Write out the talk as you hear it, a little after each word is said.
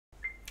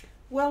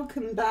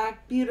Welcome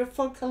back,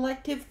 beautiful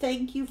collective.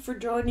 Thank you for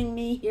joining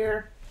me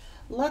here.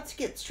 Let's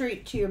get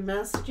straight to your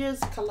messages.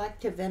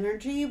 Collective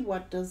energy.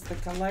 What does the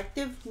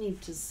collective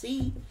need to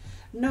see,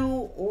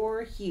 know,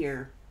 or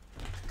hear?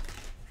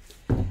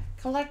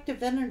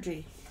 Collective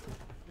energy.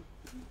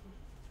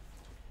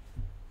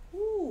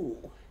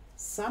 Ooh,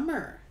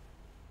 summer.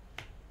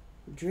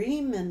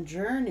 Dream and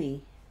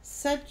journey.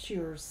 Set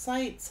your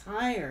sights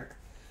higher.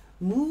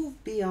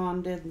 Move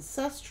beyond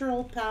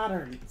ancestral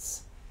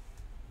patterns.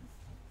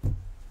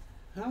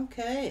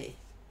 Okay.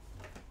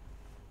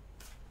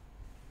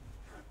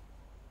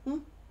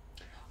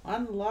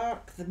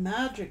 Unlock the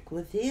magic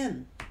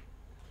within.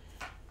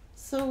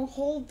 So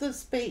hold the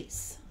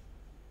space.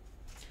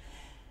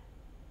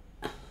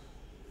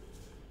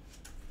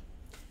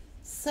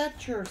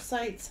 Set your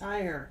sights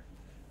higher.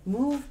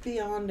 Move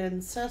beyond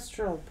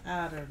ancestral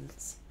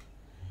patterns.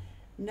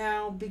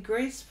 Now be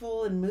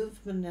graceful in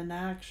movement and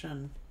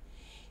action.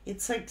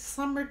 It's like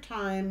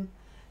summertime,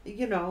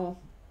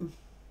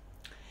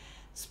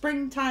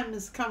 springtime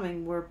is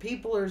coming where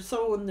people are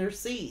sowing their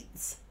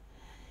seeds.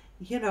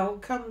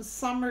 Comes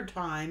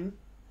summertime,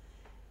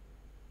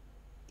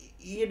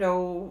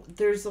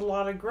 there's a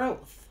lot of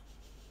growth.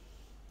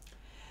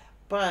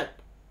 But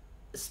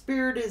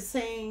Spirit is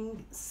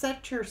saying,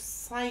 set your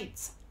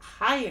sights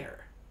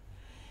higher.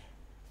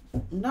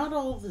 Not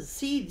all the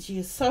seeds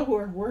you sow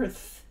are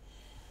worth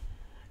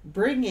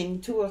bringing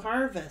to a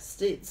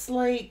harvest. It's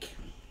like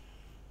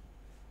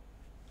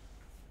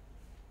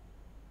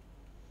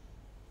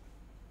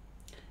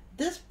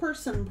this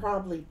person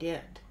probably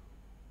did.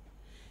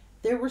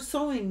 They were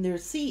sowing their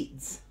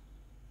seeds,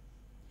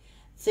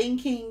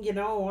 thinking,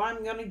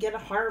 I'm going to get a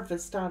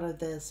harvest out of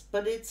this.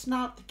 But it's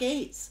not the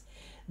case.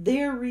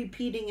 They're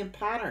repeating a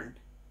pattern.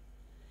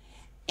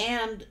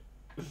 And,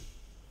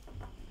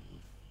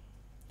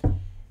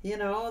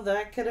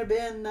 that could have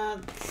been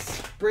that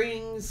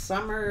spring,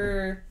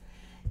 summer,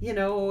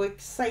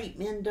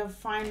 excitement of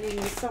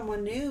finding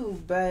someone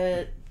new.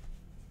 But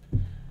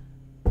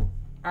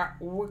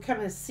what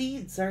kind of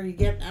seeds are you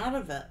getting out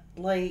of it?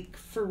 Like,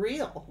 for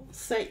real,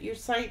 set your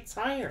sights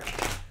higher.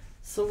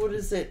 So what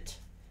is it?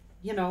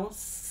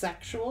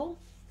 Sexual?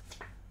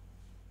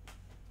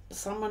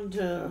 Someone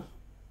to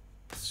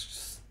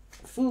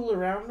fool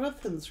around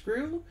with and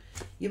screw?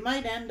 You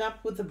might end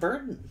up with a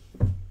burden.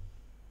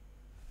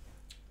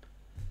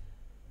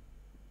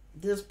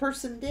 This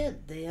person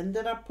did. They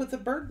ended up with a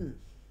burden.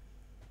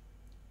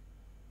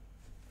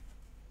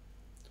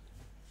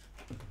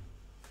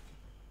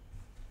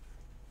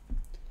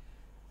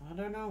 I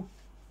don't know.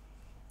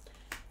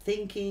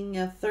 Thinking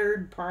a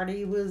third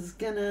party was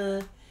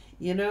gonna,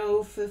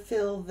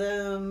 fulfill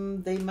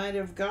them. They might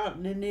have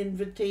gotten an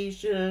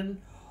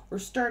invitation or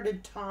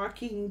started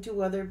talking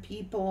to other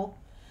people.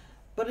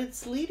 But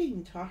it's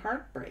leading to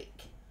heartbreak.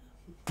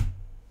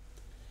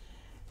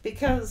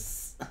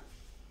 Because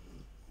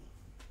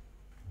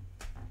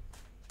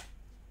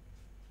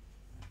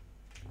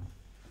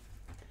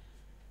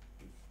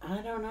I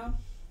don't know.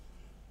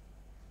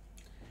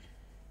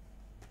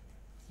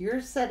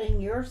 You're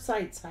setting your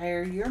sights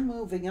higher. You're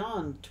moving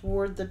on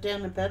toward the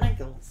Ten of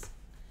Pentacles.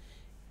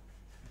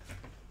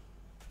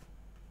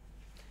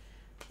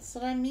 That's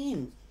what I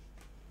mean.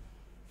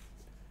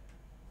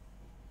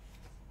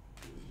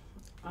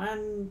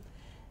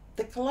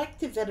 The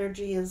collective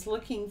energy is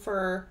looking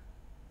for,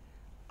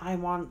 I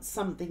want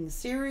something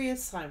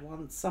serious. I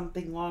want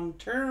something long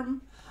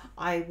term.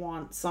 I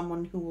want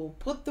someone who will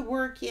put the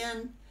work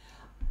in.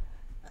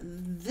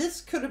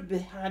 This could have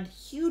had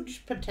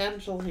huge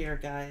potential here,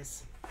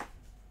 guys.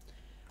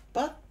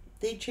 But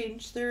they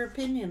changed their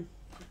opinion.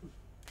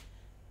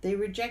 They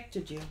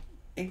rejected you,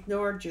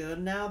 ignored you,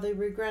 and now they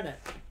regret it.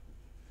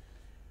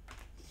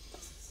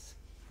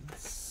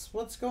 That's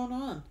what's going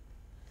on.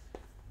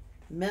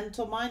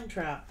 Mental mind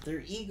trap.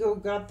 Their ego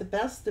got the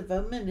best of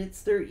them, and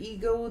it's their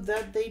ego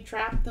that they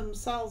trapped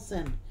themselves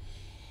in.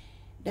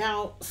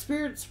 Now,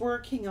 Spirit's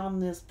working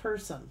on this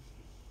person.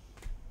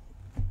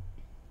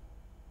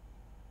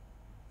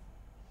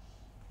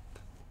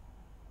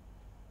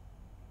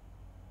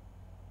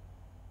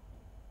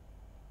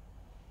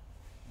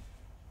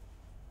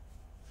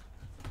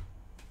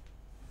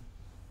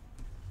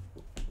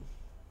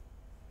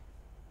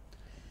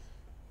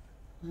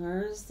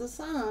 There's the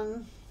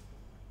sun.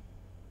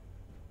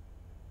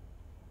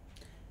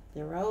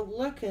 They're out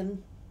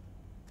looking.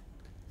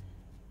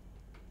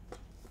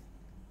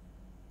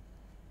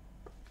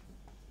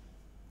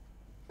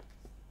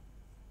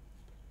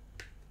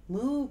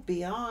 Move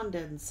beyond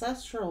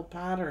ancestral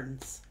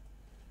patterns.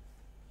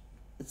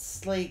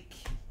 It's like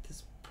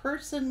this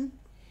person,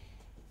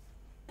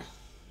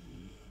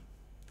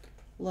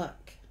 look.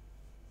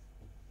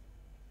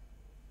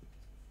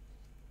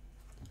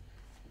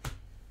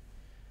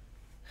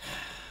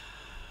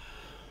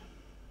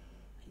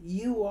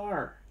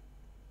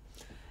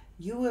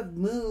 You have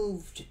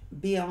moved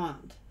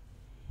beyond.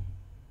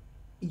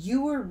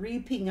 You are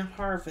reaping a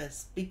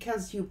harvest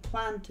because you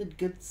planted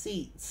good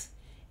seeds.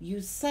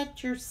 You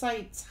set your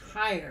sights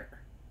higher.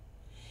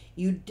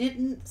 You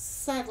didn't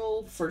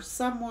settle for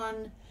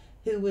someone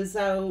who is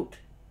out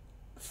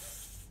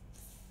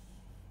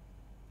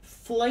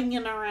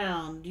flinging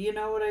around, you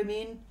know what I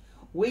mean?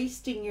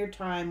 Wasting your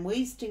time,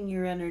 wasting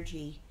your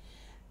energy.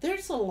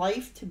 There's a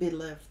life to be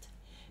lived.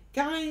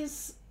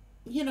 Guys,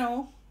 you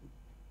know,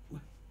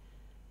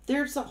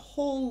 there's a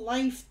whole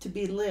life to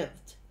be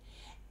lived.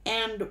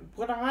 And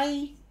what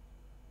I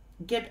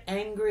get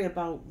angry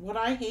about, what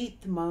I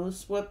hate the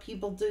most, what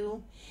people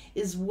do,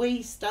 is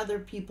waste other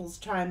people's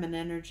time and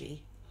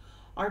energy.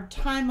 Our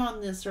time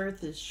on this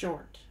earth is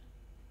short.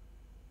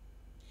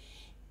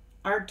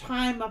 Our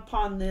time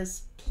upon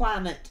this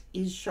planet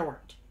is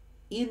short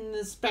in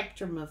the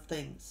spectrum of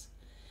things.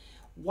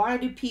 Why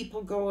do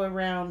people go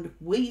around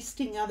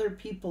wasting other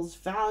people's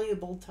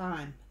valuable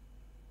time?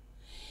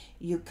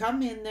 You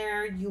come in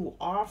there, you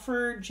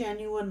offer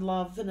genuine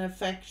love and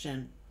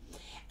affection,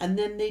 and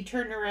then they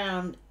turn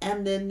around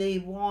and then they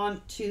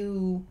want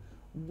to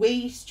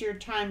waste your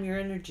time, your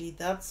energy.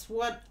 That's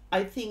what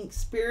I think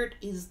Spirit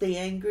is the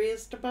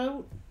angriest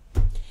about.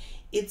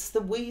 It's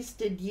the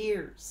wasted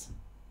years.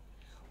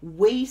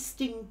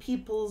 Wasting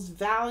people's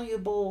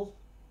valuable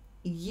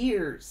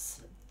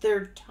years,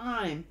 their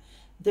time,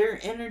 their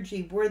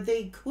energy, where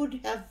they could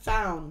have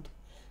found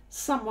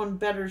someone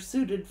better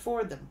suited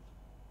for them.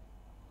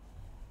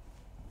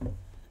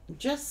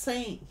 Just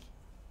saying.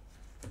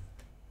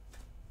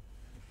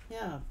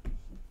 Yeah.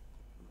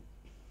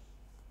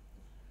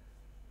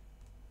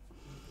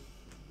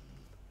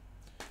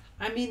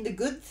 I mean, the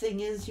good thing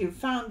is you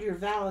found your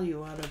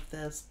value out of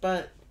this,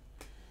 but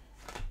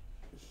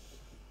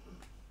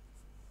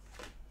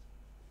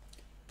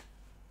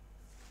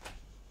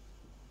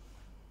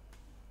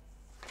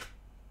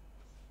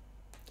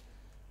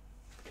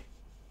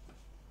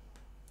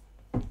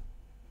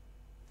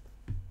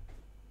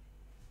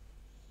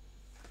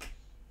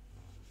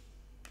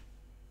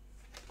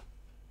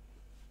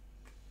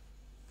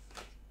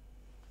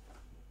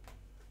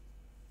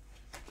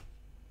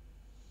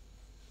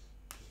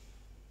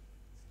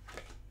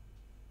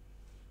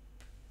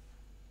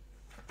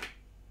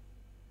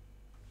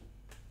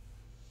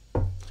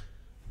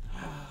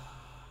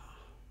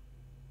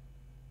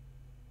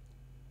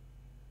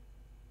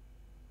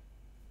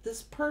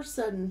this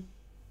person,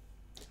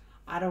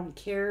 I don't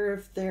care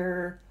if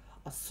they're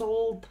a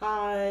soul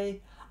tie,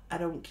 I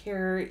don't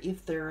care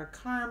if they're a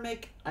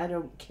karmic, I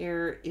don't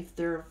care if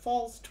they're a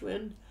false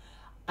twin,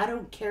 I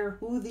don't care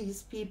who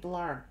these people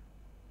are.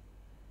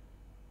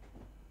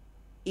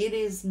 It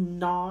is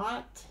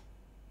not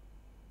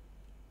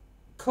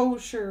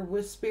kosher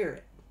with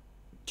Spirit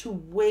to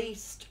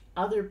waste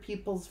other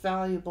people's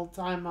valuable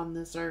time on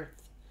this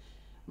earth.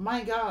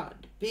 My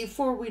God,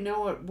 before we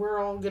know it, we're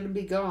all going to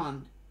be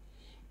gone.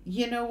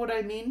 You know what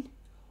I mean?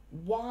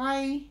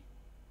 Why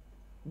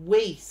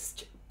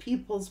waste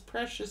people's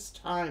precious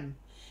time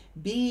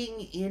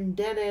being in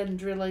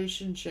dead-end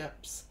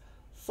relationships,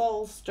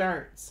 false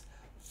starts,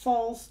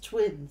 false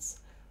twins,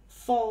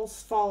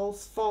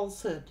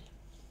 falsehood?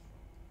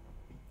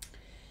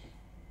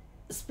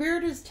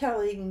 Spirit is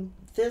telling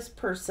this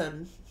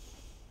person,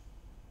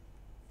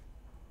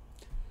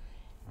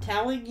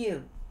 telling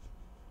you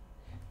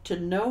to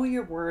know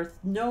your worth,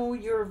 know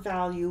your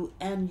value,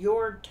 and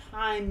your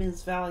time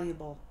is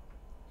valuable.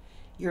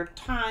 Your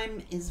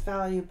time is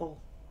valuable.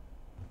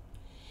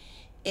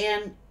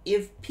 And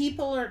if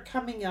people are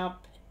coming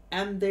up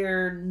and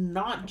they're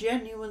not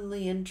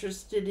genuinely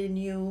interested in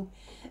you,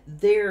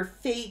 they're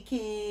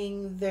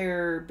faking,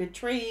 they're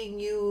betraying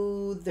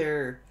you,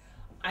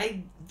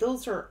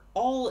 those are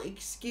all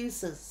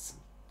excuses.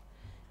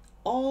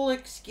 All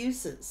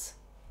excuses.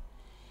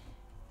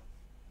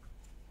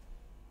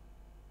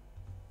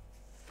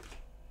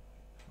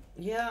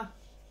 Yeah.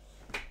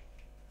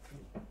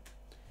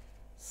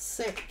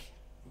 Sick.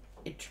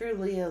 It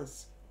truly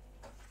is.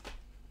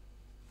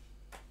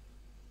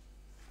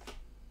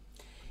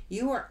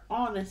 You are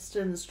honest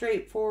and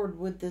straightforward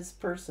with this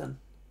person.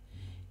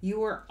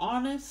 You are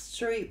honest,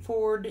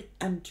 straightforward,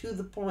 and to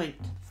the point.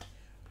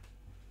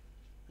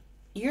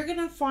 You're going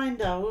to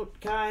find out,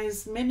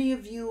 guys, many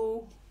of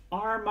you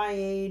are my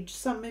age,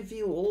 some of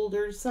you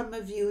older, some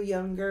of you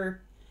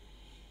younger.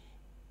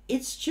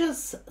 It's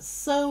just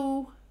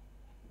so...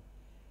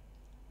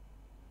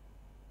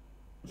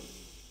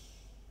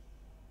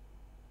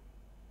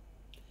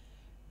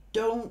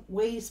 Don't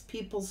waste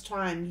people's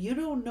time. You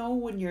don't know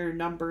when your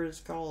number is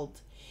called.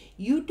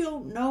 You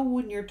don't know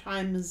when your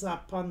time is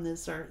up on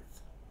this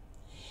earth.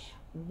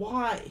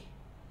 Why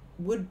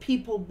would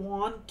people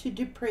want to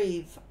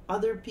deprave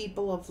other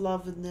people of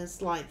love in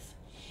this life?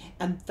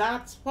 And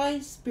that's why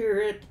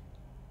Spirit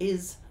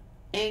is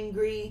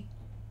angry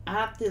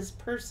at this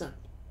person.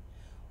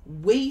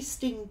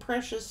 Wasting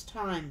precious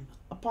time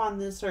upon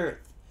this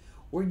earth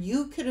where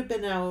you could have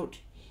been out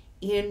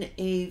in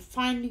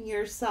finding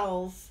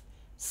yourself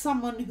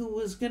someone who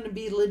was going to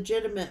be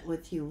legitimate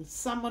with you,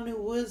 someone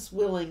who was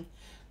willing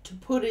to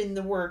put in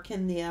the work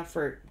and the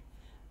effort.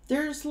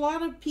 There's a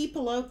lot of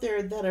people out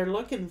there that are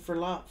looking for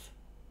love.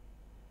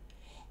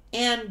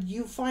 And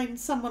you find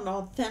someone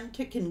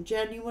authentic and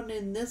genuine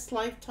in this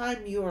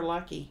lifetime, you are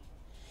lucky.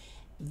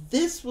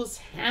 This was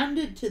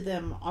handed to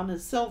them on a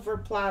silver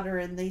platter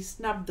and they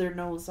snubbed their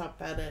nose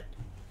up at it.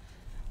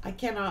 I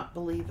cannot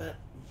believe it.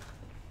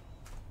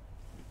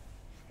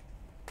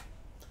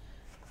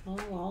 Oh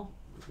well.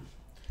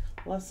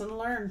 Lesson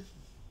learned.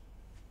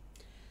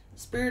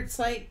 Spirit's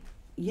like,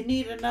 you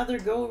need another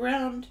go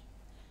round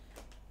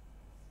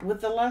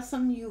with the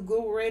lesson. You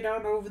go right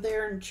on over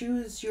there and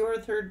choose your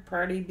third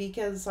party,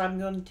 because I'm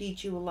going to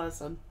teach you a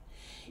lesson.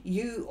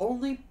 You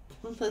only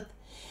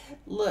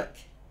look,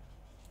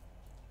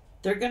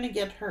 they're going to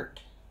get hurt.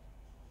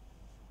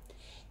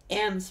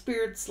 And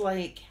Spirit's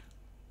like,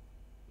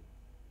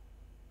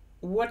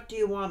 what do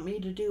you want me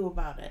to do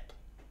about it?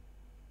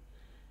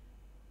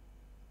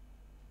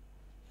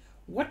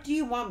 What do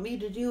you want me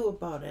to do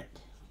about it?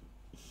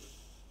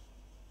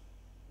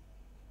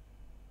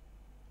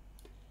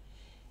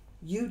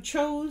 You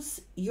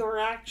chose your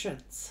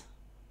actions.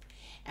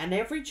 And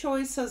every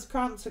choice has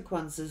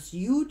consequences.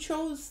 You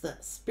chose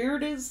this.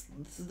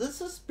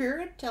 This is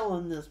Spirit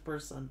telling this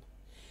person.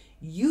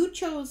 You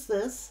chose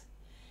this.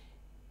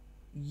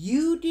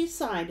 You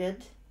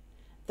decided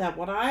that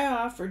what I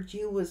offered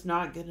you was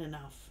not good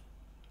enough.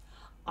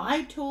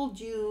 I told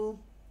you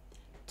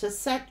to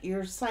set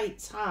your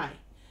sights high.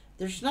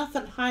 There's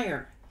nothing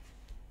higher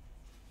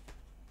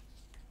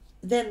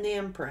than the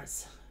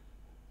Empress,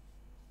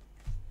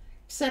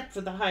 except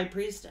for the High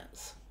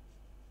Priestess.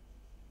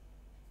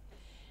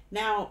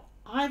 Now,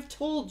 I've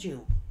told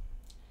you,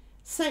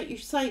 set your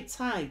sights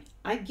high.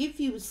 I give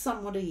you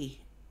somebody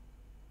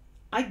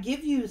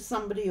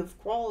of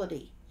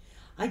quality.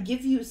 I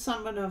give you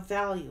someone of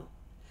value.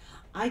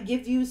 I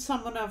give you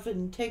someone of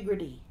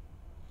integrity.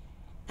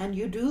 And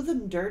you do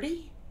them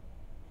dirty?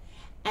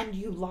 And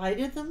you lie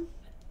to them?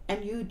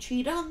 And you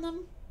cheat on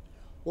them?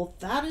 Well,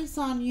 that is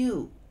on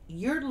you.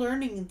 You're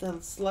learning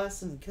this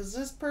lesson because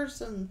this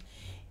person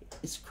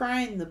is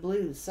crying the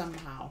blues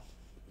somehow.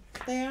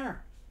 They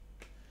are.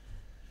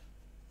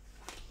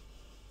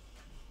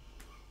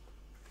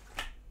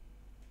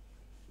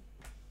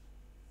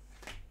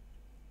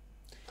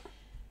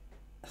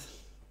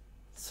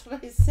 That's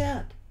what I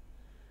said.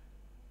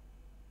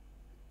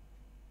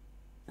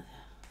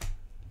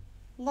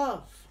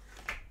 Love.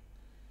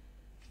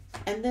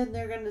 And then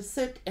they're going to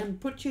sit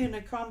and put you in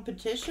a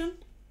competition,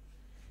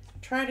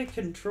 try to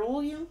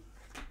control you.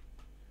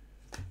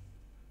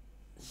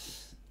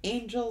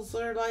 Angels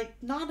are like,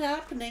 not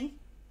happening.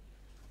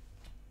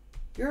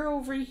 You're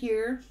over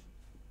here,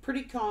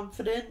 pretty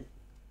confident,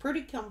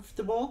 pretty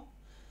comfortable,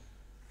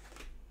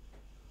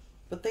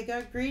 but they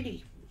got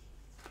greedy.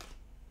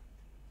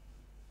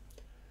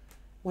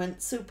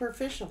 Went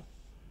superficial.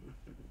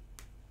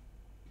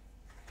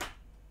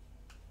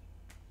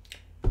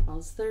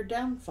 How's their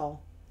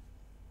downfall?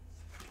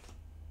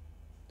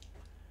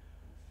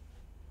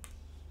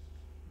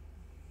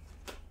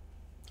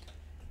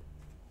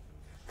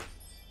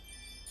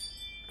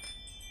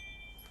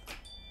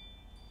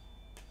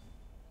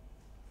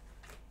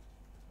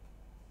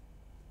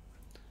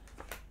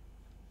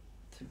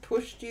 They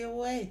pushed you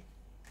away.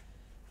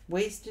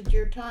 Wasted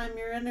your time,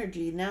 your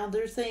energy. Now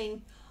they're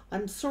saying,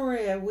 I'm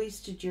sorry I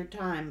wasted your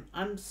time.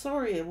 I'm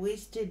sorry I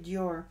wasted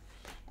your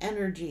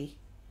energy.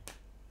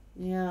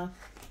 Yeah.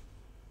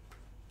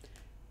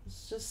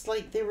 It's just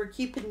like they were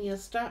keeping you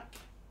stuck.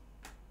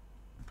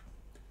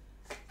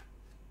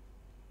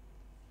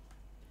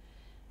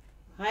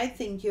 I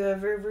think you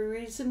have every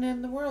reason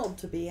in the world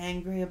to be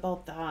angry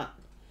about that.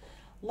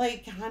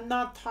 Like, I'm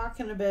not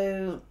talking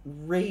about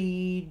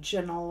rage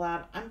and all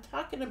that. I'm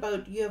talking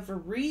about you have a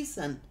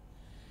reason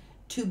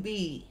to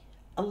be,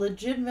 a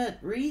legitimate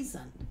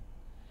reason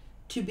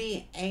to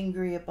be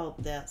angry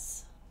about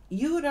this.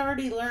 You had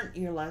already learned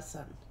your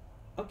lesson,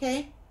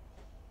 okay?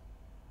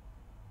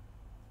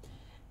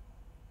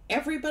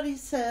 Everybody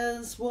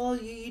says, well,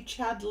 you each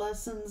had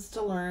lessons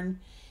to learn.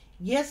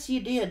 Yes, you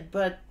did,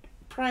 but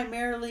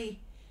primarily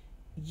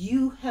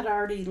you had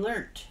already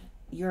learned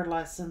your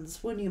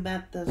lessons when you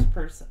met this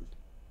person.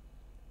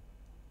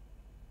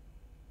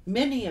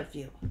 Many of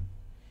you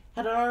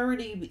had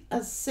already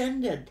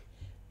ascended.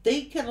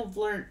 They could have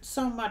learned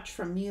so much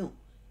from you.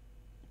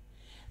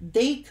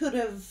 They could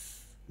have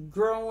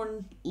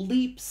grown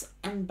leaps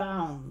and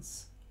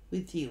bounds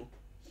with you.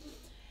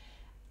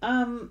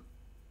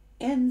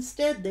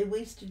 Instead, they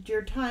wasted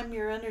your time,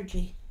 your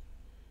energy,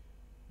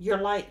 your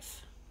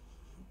life.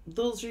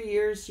 Those are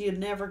years you're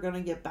never going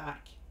to get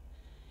back.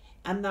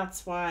 And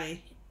that's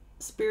why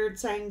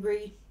Spirit's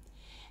angry.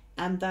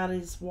 And that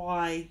is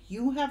why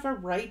you have a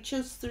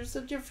righteous, there's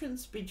a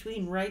difference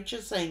between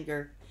righteous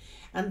anger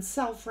and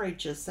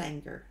self-righteous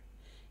anger.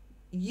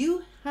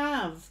 You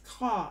have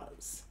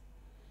cause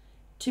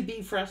to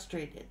be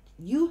frustrated.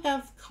 You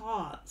have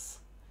cause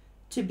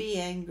to be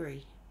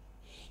angry.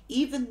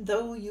 Even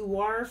though you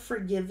are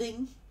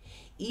forgiving,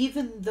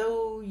 even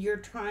though you're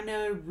trying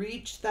to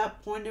reach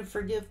that point of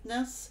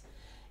forgiveness,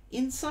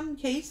 in some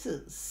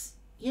cases,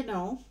 you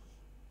know,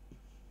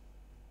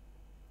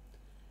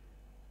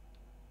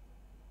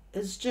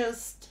 it's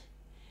just,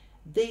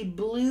 they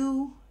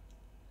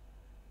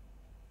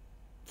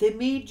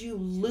made you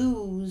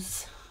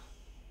lose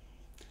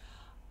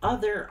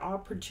other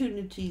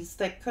opportunities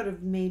that could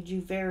have made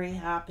you very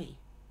happy.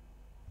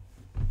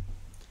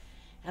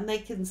 And they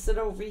can sit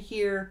over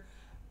here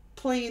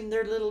playing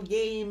their little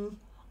game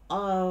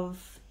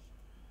of,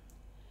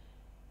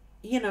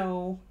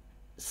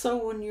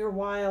 sowing your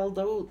wild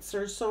oats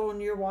or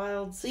sowing your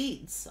wild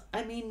seeds.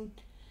 I mean,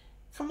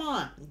 come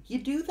on. You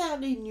do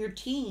that in your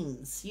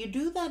teens. You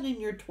do that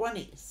in your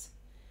 20s.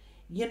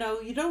 You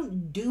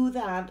don't do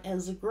that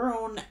as a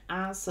grown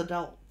ass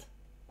adult.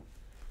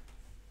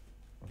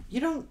 You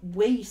don't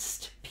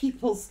waste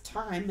people's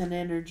time and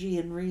energy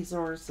and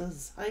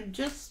resources.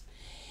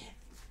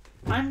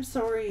 I'm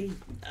sorry,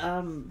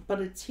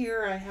 but it's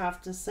here, I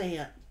have to say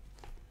it.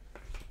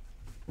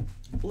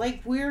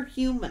 Like, we're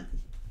human,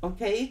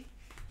 okay?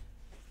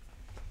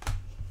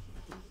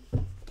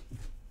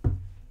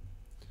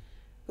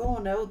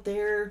 Going out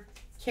there,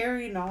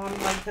 carrying on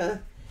like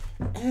a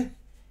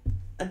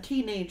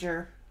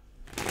teenager.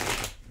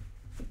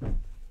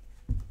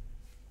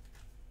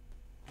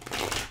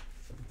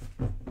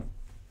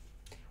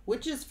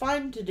 Which is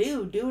fine to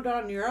do. Do it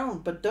on your own.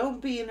 But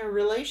don't be in a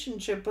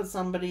relationship with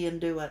somebody and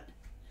do it.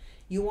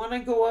 You want to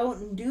go out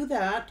and do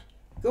that,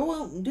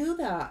 go out and do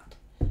that.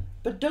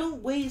 But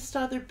don't waste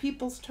other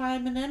people's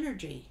time and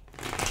energy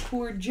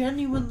who are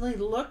genuinely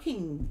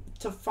looking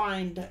to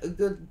find a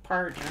good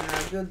partner,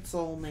 a good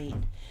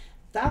soulmate.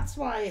 That's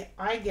why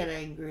I get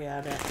angry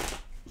at it.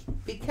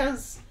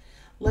 Because,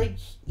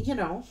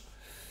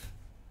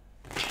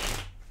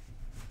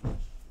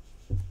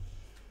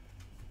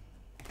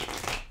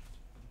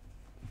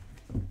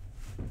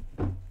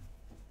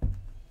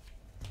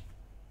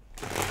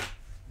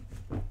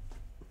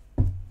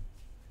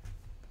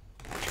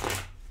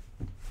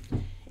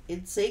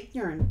 it's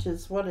ignorant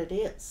is what it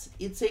is.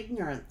 It's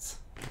ignorance.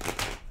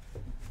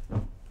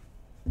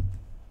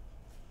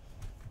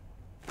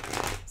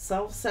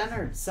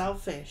 Self-centered,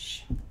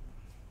 selfish.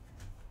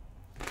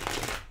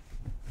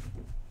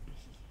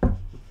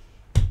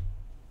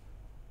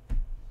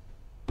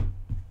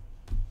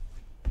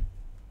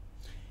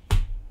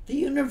 The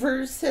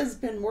universe has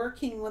been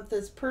working with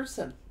this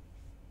person.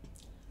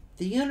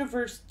 The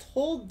universe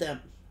told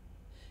them,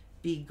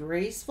 be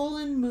graceful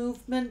in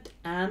movement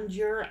and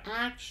your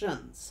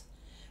actions.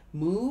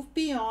 Move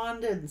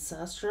beyond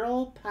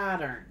ancestral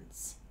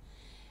patterns.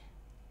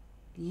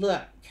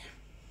 Look.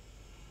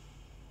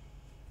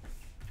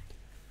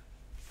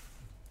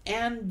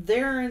 And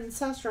their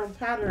ancestral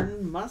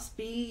pattern must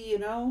be,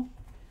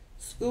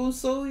 go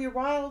sow your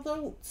wild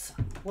oats.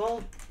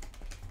 Well,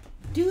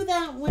 do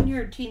that when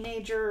you're a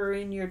teenager or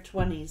in your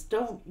 20s.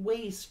 Don't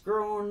waste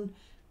grown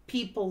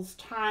people's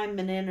time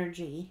and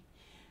energy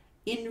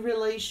in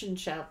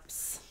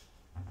relationships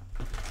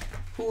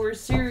who are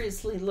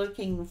seriously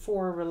looking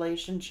for a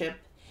relationship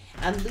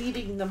and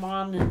leading them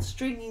on and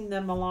stringing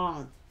them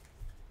along.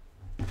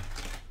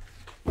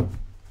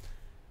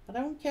 I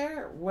don't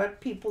care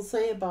what people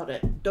say about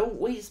it. Don't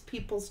waste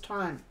people's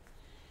time.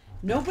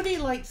 Nobody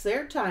likes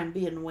their time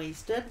being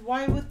wasted.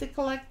 Why would the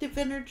collective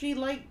energy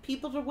like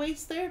people to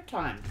waste their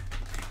time?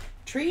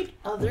 Treat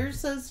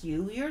others as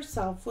you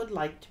yourself would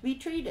like to be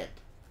treated.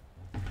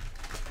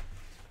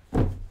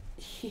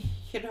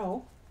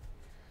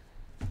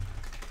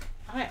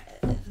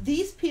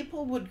 These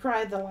people would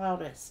cry the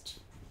loudest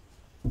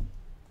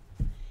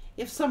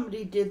if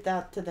somebody did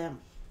that to them.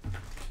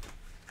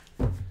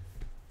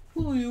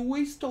 Oh, you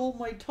waste all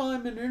my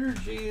time and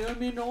energy. I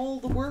mean, all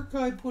the work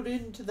I put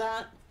into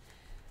that.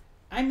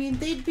 I mean,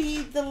 they'd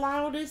be the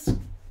loudest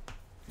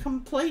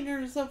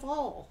complainers of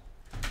all.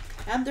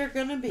 And they're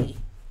going to be.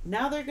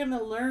 Now they're going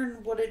to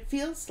learn what it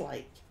feels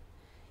like.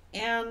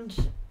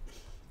 And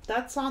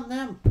that's on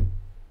them.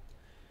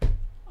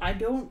 I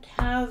don't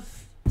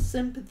have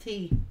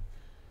sympathy.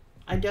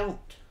 I don't.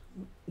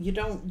 You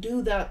don't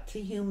do that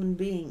to human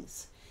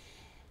beings.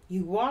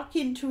 You walk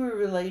into a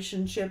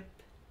relationship,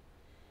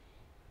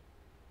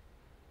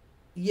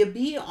 you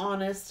be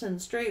honest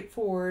and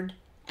straightforward,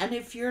 and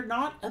if you're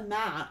not a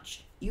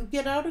match, you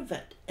get out of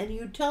it and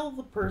you tell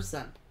the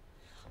person,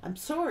 I'm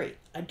sorry,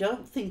 I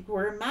don't think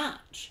we're a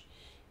match.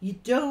 You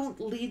don't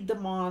lead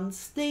them on,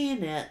 stay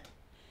in it,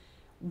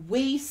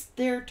 waste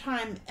their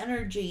time,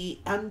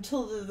 energy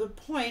until the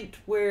point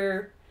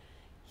where,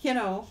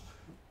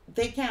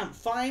 they can't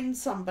find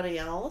somebody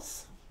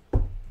else.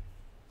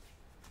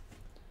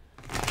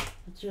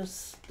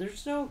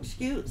 There's no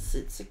excuse.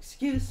 It's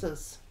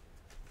excuses.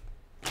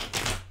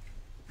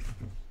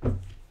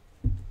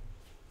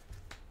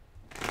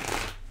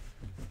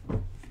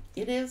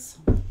 It is.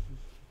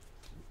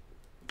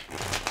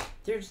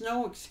 There's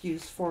no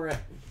excuse for it.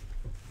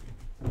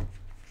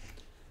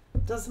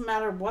 Doesn't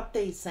matter what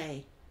they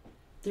say.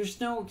 There's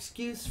no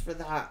excuse for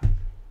that.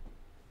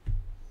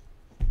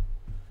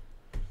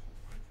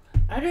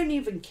 I don't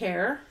even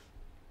care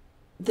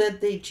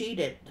that they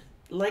cheated.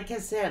 Like I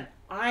said,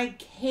 I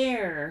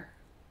care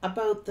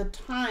about the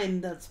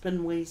time that's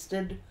been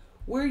wasted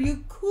where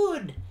you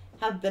could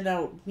have been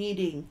out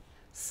meeting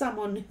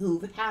someone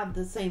who had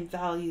the same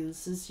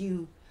values as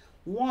you,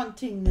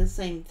 wanting the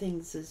same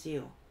things as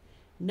you.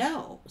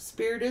 No,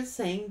 Spirit is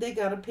saying they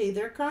got to pay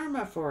their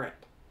karma for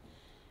it.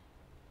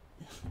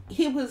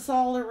 it was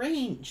all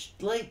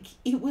arranged. Like,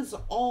 it was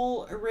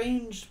all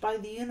arranged by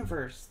the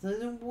universe. They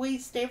didn't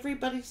waste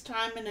everybody's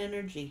time and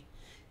energy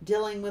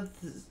dealing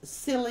with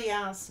silly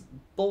ass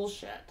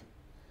bullshit.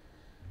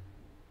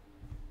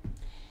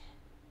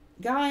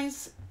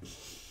 Guys,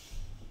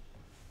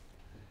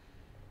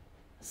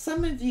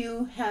 some of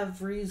you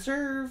have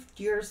reserved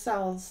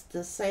yourselves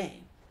to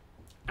say,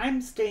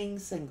 I'm staying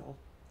single.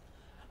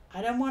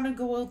 I don't want to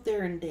go out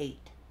there and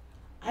date.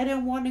 I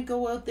don't want to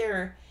go out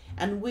there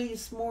and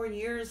waste more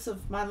years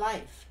of my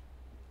life.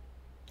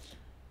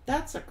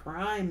 That's a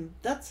crime.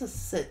 That's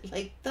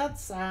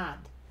that's sad.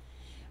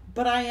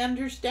 But I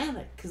understand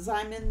it because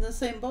I'm in the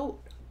same boat.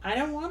 I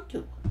don't want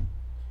to.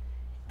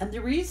 And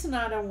the reason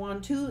I don't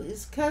want to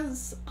is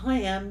because I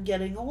am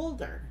getting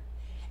older.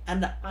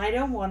 And I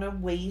don't want to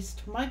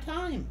waste my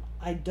time.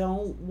 I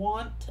don't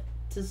want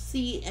to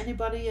see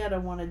anybody. I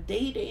don't want to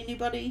date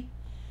anybody.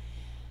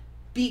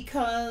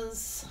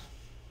 Because,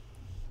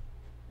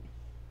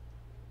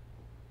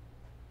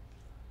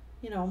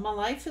 my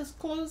life is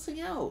closing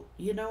out.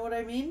 You know what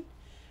I mean?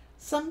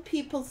 Some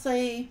people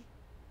say,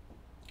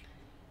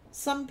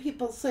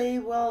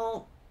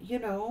 well,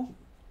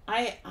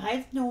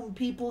 I've known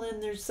people in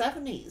their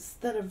 70s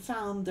that have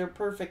found their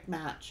perfect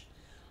match.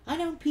 I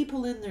know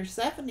people in their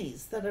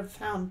 70s that have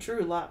found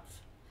true love.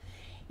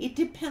 It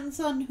depends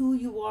on who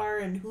you are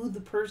and who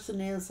the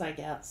person is, I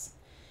guess.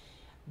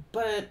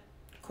 But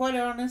quite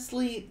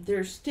honestly,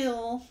 there's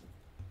still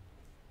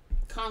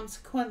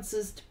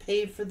consequences to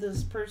pay for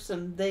this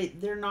person.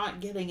 They're not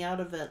getting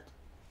out of it.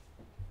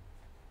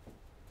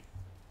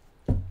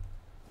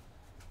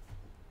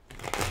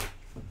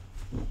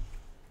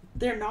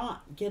 They're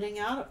not getting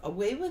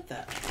away with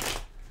it.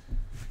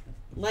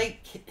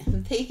 Like,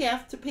 they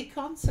have to pay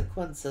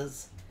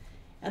consequences.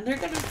 And they're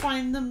going to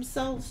find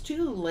themselves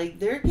too, like,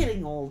 they're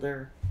getting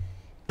older.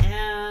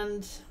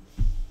 And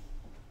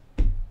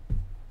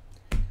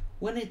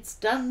when it's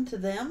done to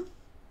them,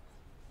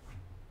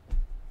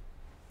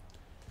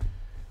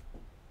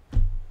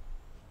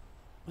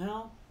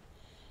 well,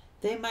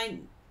 they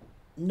might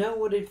know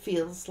what it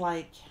feels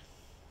like.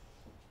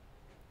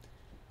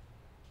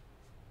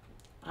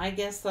 I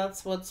guess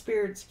that's what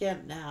Spirit's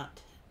getting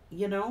at,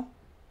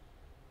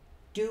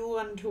 Do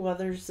unto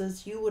others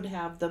as you would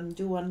have them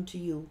do unto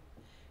you.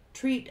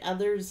 Treat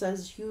others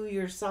as you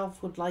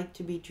yourself would like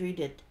to be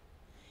treated.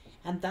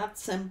 And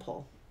that's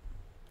simple.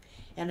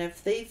 And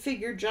if they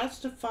figure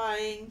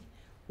justifying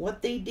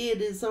what they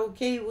did is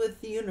okay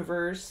with the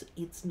universe,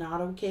 it's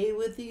not okay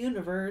with the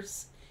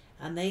universe.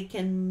 And they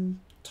can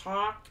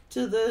talk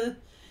to the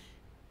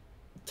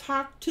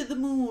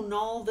moon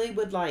all they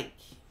would like.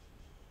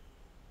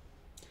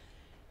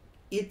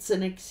 It's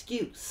an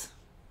excuse.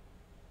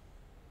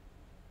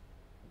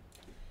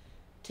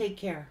 Take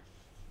care.